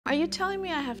Are you telling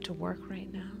me I have to work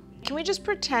right now? Can we just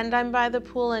pretend I'm by the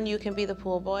pool and you can be the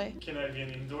pool boy? Can I be an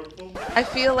indoor pool boy? I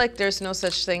feel like there's no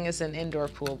such thing as an indoor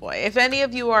pool boy. If any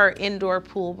of you are indoor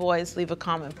pool boys, leave a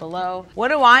comment below. What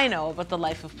do I know about the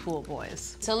life of pool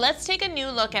boys? So let's take a new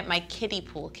look at my kiddie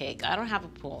pool cake. I don't have a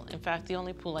pool. In fact, the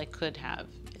only pool I could have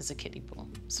is a kiddie pool.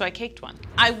 So I caked one.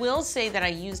 I will say that I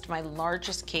used my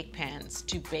largest cake pans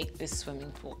to bake this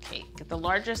swimming pool cake. The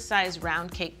largest size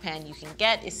round cake pan you can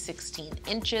get is 16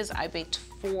 inches. I baked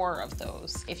 4 of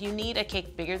those. If you need a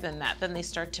cake bigger than that, then they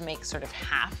start to make sort of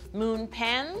half moon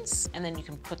pans, and then you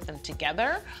can put them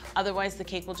together. Otherwise, the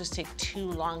cake will just take too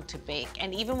long to bake.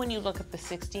 And even when you look at the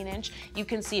 16-inch, you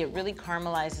can see it really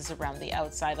caramelizes around the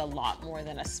outside a lot more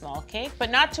than a small cake.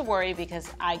 But not to worry, because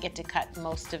I get to cut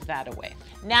most of that away.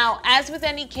 Now, as with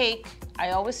any cake,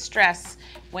 I always stress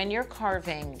when you're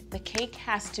carving, the cake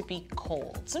has to be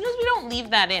cold. Sometimes we don't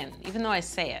leave that in, even though I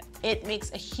say it. It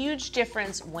makes a huge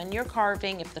difference when you're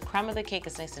carving if the crumb of the cake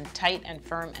is nice and tight and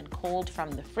firm and cold from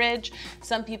the fridge.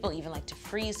 Some people even like to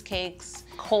freeze cakes.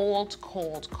 Cold,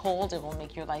 cold, cold. It will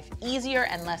make your life easier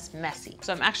and less messy.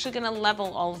 So I'm actually gonna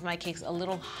level all of my cakes a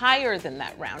little higher than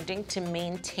that rounding to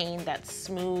maintain that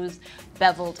smooth,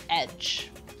 beveled edge.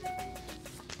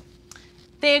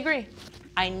 They agree.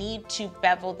 I need to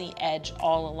bevel the edge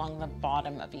all along the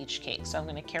bottom of each cake. So I'm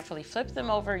gonna carefully flip them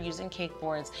over using cake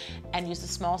boards and use a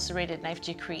small serrated knife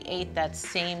to create that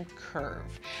same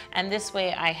curve. And this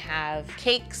way I have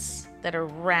cakes that are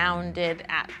rounded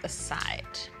at the side.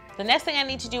 The next thing I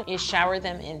need to do is shower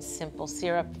them in simple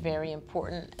syrup, very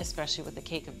important, especially with a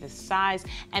cake of this size,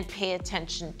 and pay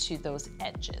attention to those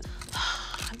edges.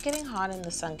 I'm getting hot in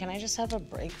the sun. Can I just have a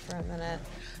break for a minute?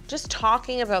 Just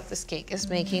talking about this cake is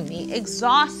making me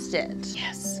exhausted.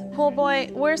 Yes. Pool boy,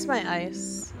 where's my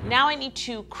ice? Now I need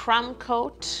to crumb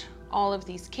coat all of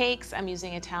these cakes. I'm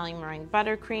using Italian meringue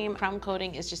buttercream. Crumb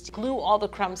coating is just to glue all the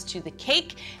crumbs to the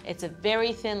cake. It's a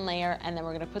very thin layer, and then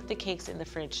we're gonna put the cakes in the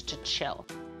fridge to chill.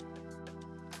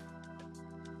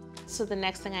 So the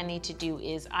next thing I need to do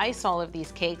is ice all of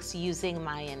these cakes using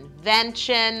my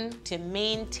invention to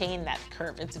maintain that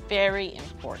curve. It's very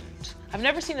important. I've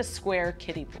never seen a square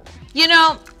kiddie pool. You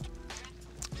know,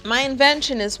 my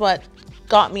invention is what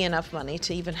got me enough money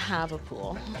to even have a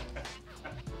pool.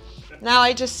 Now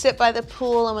I just sit by the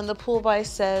pool, and when the pool boy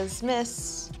says,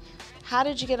 "Miss, how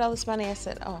did you get all this money?" I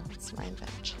said, "Oh, it's my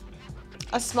invention."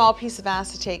 A small piece of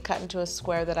acetate cut into a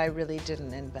square that I really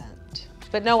didn't invent.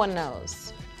 But no one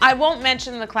knows. I won't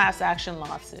mention the class action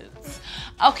lawsuits.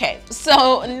 Okay,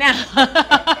 so now,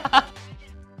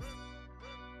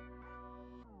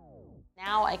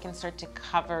 now I can start to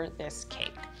cover this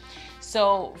cake.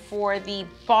 So for the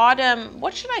bottom,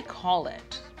 what should I call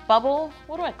it? Bubble?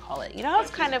 What do I call it? You know how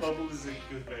it's kind of... Bubble is a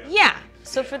good way. Yeah.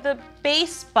 So for the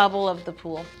base bubble of the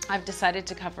pool, I've decided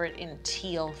to cover it in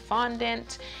teal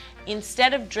fondant.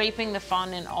 Instead of draping the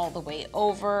fondant all the way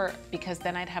over, because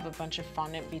then I'd have a bunch of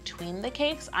fondant between the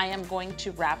cakes, I am going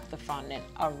to wrap the fondant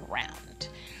around.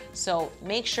 So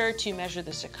make sure to measure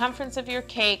the circumference of your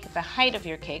cake, the height of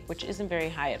your cake, which isn't very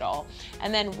high at all,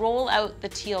 and then roll out the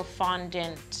teal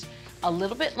fondant a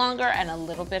little bit longer and a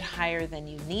little bit higher than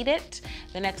you need it.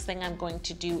 The next thing I'm going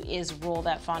to do is roll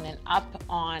that fondant up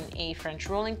on a French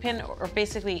rolling pin, or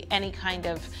basically any kind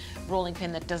of rolling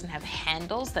pin that doesn't have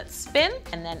handles that spin,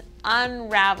 and then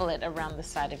unravel it around the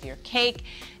side of your cake.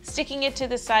 Sticking it to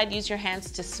the side, use your hands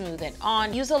to smooth it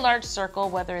on. Use a large circle,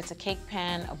 whether it's a cake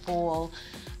pan, a bowl,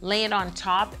 lay it on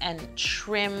top and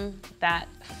trim that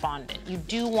fondant. You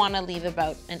do want to leave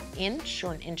about an inch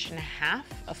or an inch and a half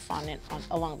of fondant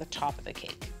along the top of the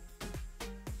cake.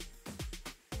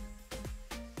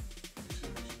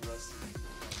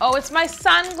 Oh, it's my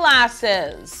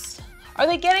sunglasses. Are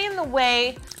they getting in the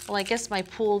way? Well, I guess my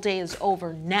pool day is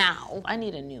over now. I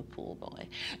need a new pool boy.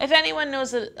 If anyone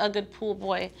knows a good pool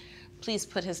boy, please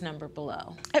put his number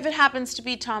below. If it happens to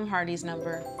be Tom Hardy's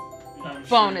number,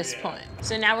 bonus point.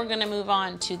 So now we're gonna move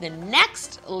on to the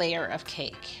next layer of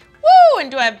cake. Woo! And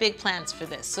do I have big plans for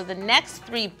this? So the next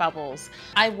 3 bubbles,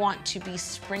 I want to be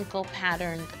sprinkle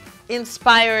patterned,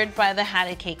 inspired by the How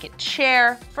to Cake It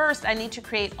chair. First, I need to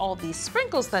create all these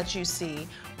sprinkles that you see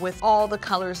with all the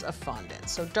colors of fondant.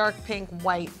 So dark pink,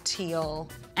 white, teal.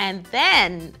 And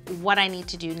then what I need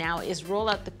to do now is roll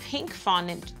out the pink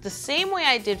fondant the same way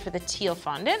I did for the teal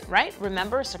fondant, right?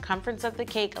 Remember, circumference of the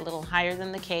cake a little higher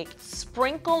than the cake.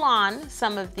 Sprinkle on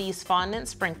some of these fondant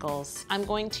sprinkles. I'm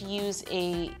going to use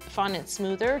a fondant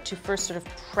smoother to first sort of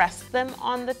press them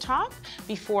on the top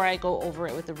before I go over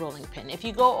it with the rolling pin. If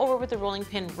you go over with the rolling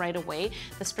pin right away,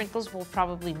 the sprinkles will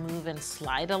probably move and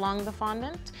slide along the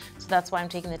fondant. So that's why I'm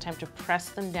taking the time to press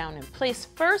them down in place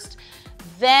first,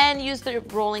 then use the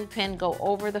rolling pin, go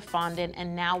over the fondant,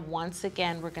 and now once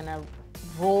again, we're gonna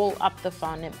roll up the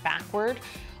fondant backward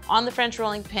on the French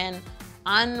rolling pin,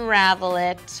 unravel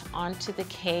it onto the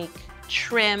cake,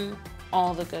 trim,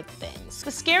 all the good things.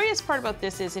 The scariest part about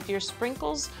this is if your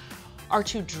sprinkles are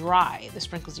too dry, the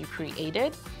sprinkles you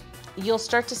created, you'll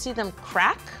start to see them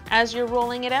crack as you're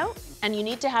rolling it out, and you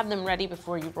need to have them ready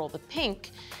before you roll the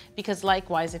pink, because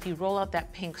likewise, if you roll out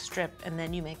that pink strip and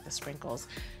then you make the sprinkles,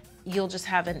 you'll just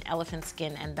have an elephant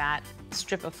skin and that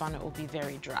strip of fondant will be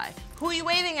very dry. Who are you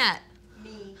waving at?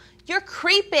 Me. You're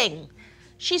creeping.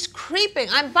 She's creeping.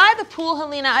 I'm by the pool,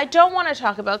 Helena. I don't want to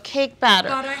talk about cake batter.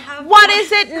 But I have What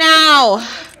is it now?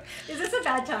 Is this a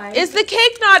bad time? Is the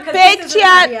cake not 'Cause baked this isn't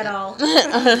yet? ready at all.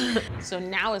 So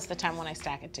now is the time when I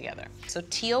stack it together. So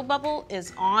teal bubble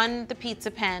is on the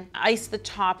pizza pan. Ice the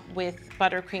top with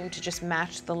buttercream to just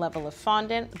match the level of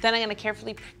fondant. Then I'm gonna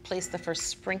carefully place the first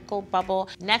sprinkle bubble.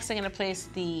 Next, I'm gonna place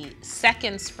the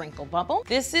second sprinkle bubble.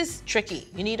 This is tricky.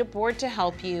 You need a board to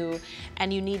help you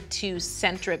and you need to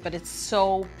center it, but it's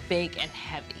so big and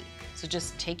heavy. So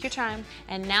just take your time.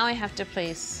 And now I have to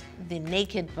place the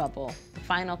naked bubble, the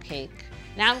final cake.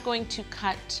 Now I'm going to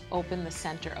cut open the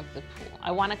center of the pool.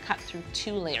 I want to cut through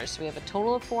 2 layers. So we have a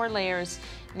total of 4 layers,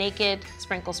 naked,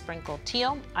 sprinkle, sprinkle,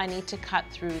 teal. I need to cut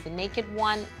through the naked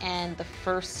one and the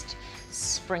first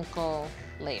sprinkle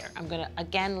layer. I'm gonna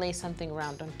again lay something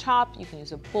round on top. You can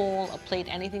use a bowl, a plate,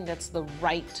 anything that's the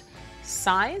right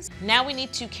size. Now we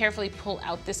need to carefully pull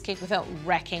out this cake without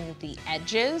wrecking the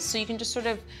edges. So you can just sort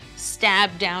of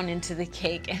stab down into the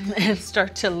cake and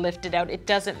start to lift it out. It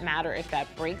doesn't matter if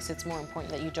that breaks. It's more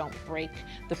important that you don't break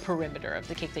the perimeter of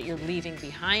the cake that you're leaving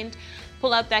behind.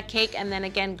 Pull out that cake and then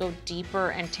again go deeper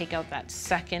and take out that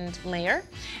second layer.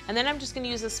 And then I'm just gonna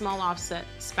use a small offset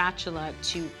spatula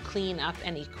to clean up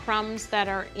any crumbs that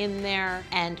are in there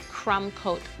and crumb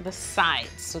coat the sides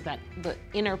so that the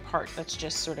inner part that's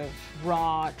just sort of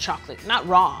raw chocolate, not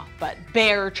raw, but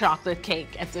bare chocolate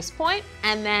cake at this point.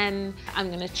 And then I'm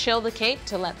gonna chill the cake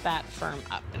to let that firm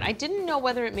up. And I didn't know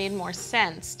whether it made more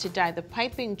sense to dye the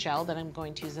piping gel that I'm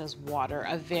going to use as water,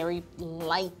 a very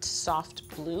light, soft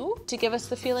blue, to give us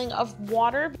the feeling of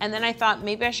water. And then I thought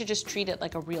maybe I should just treat it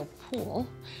like a real pool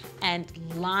and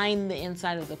line the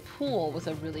inside of the pool with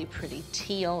a really pretty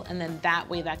teal. And then that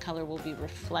way that color will be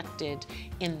reflected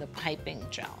in the piping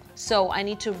gel. So I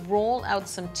need to roll out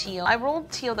some teal. I rolled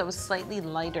teal that was slightly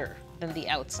lighter than the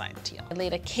outside teal. I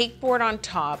laid a cake board on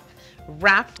top,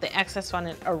 wrapped the excess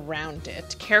fondant around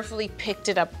it, carefully picked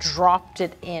it up, dropped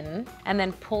it in, and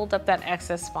then pulled up that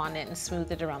excess fondant and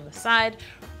smoothed it around the side,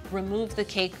 remove the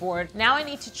cake board. Now I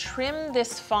need to trim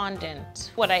this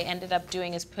fondant. What I ended up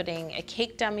doing is putting a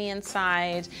cake dummy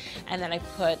inside, and then I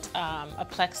put a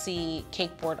plexi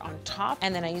cake board on top,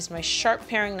 and then I used my sharp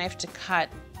paring knife to cut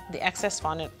the excess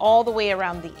fondant all the way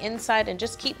around the inside and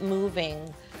just keep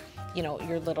moving, you know,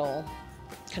 your little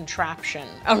contraption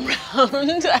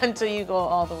around until you go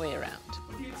all the way around.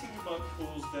 What do you think about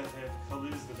pools that have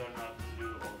colors that are not blue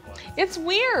or white? It's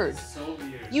weird. It's so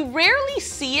weird. You rarely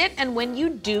see it, and when you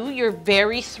do, you're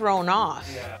very thrown off.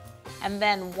 Yeah. And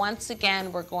then once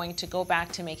again, we're going to go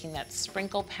back to making that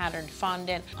sprinkle patterned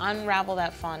fondant, unravel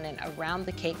that fondant around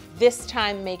the cake, this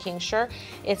time making sure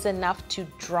it's enough to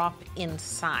drop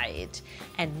inside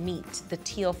and meet the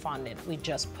teal fondant we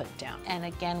just put down. And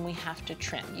again, we have to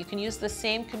trim. You can use the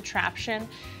same contraption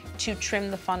to trim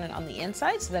the fondant on the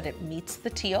inside so that it meets the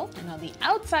teal. And on the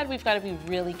outside, we've got to be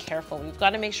really careful. We've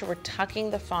got to make sure we're tucking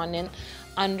the fondant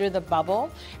under the bubble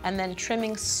and then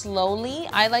trimming slowly.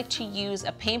 I like to use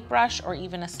a paintbrush or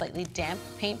even a slightly damp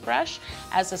paintbrush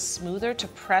as a smoother to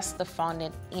press the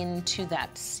fondant into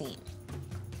that seam.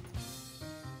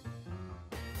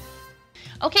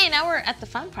 Okay, now we're at the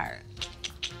fun part.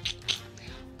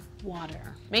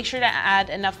 Water. Make sure to add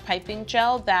enough piping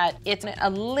gel that it's a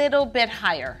little bit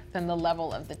higher than the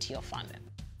level of the teal fondant.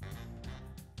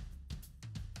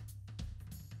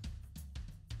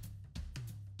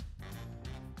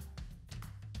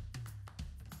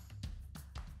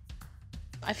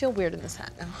 I feel weird in this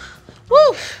hat now.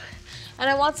 Woo! And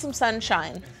I want some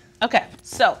sunshine. Okay,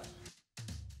 so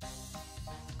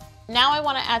now I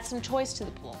want to add some toys to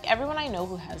the pool. Everyone I know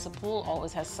who has a pool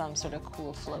always has some sort of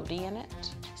cool floaty in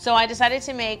it. So I decided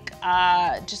to make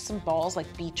just some balls, like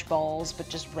beach balls, but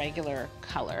just regular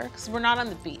color, because we're not on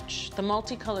the beach. The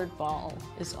multicolored ball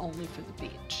is only for the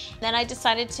beach. Then I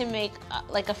decided to make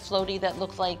like a floaty that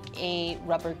looked like a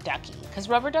rubber ducky, because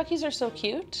rubber duckies are so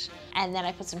cute. And then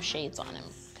I put some shades on him,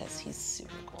 because he's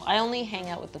super cool. I only hang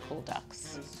out with the cool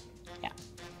ducks. Yeah.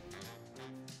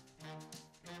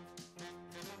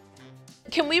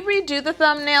 Can we redo the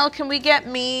thumbnail? Can we get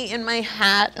me in my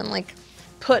hat and like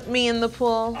put me in the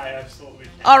pool? I absolutely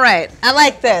can. All right, I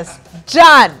like this.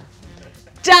 Done.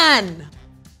 Done.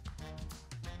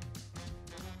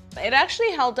 It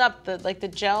actually held up,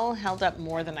 the gel held up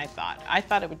more than I thought. I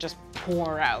thought it would just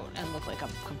pour out and look like a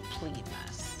complete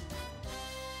mess.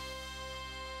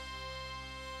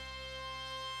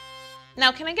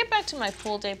 Now, can I get back to my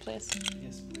pool day, please?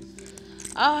 Yes,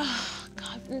 please. Oh,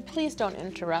 God, please don't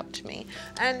interrupt me.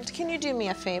 And can you do me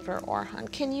a favor,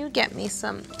 Orhan? Can you get me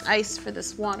some ice for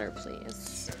this water,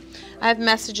 please? I have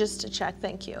messages to check,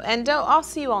 thank you. And I'll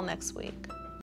see you all next week.